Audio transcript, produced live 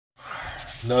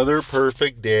Another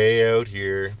perfect day out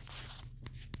here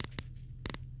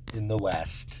in the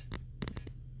West.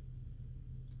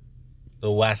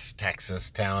 The West Texas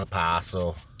town of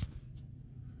Paso.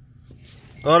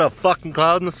 Not a fucking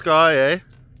cloud in the sky, eh?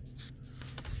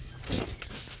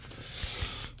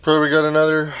 Probably got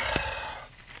another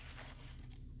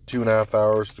 2.5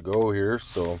 hours to go here,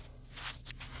 so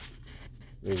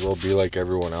maybe we'll be like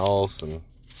everyone else and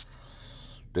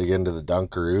dig into the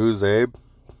Dunkaroos, eh?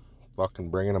 Fucking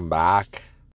bringing them back.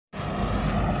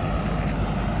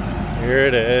 Here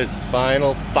it is,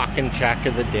 final fucking check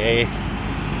of the day.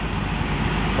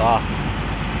 Fuck.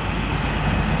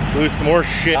 Blew some more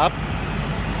shit up.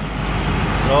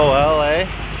 Oh well, eh?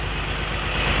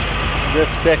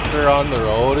 Just fix her on the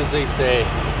road, as they say.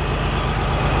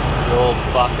 The old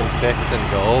fucking fix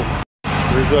and go.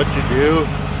 Here's what you do.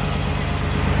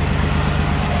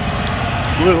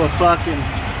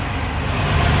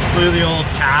 Blew the old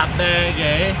cab bag,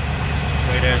 eh?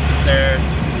 Right out there.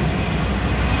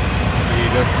 So you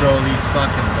just throw these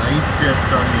fucking vice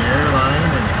grips on the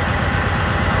airline and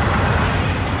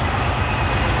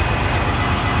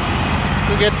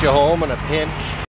we'll get you home in a pinch.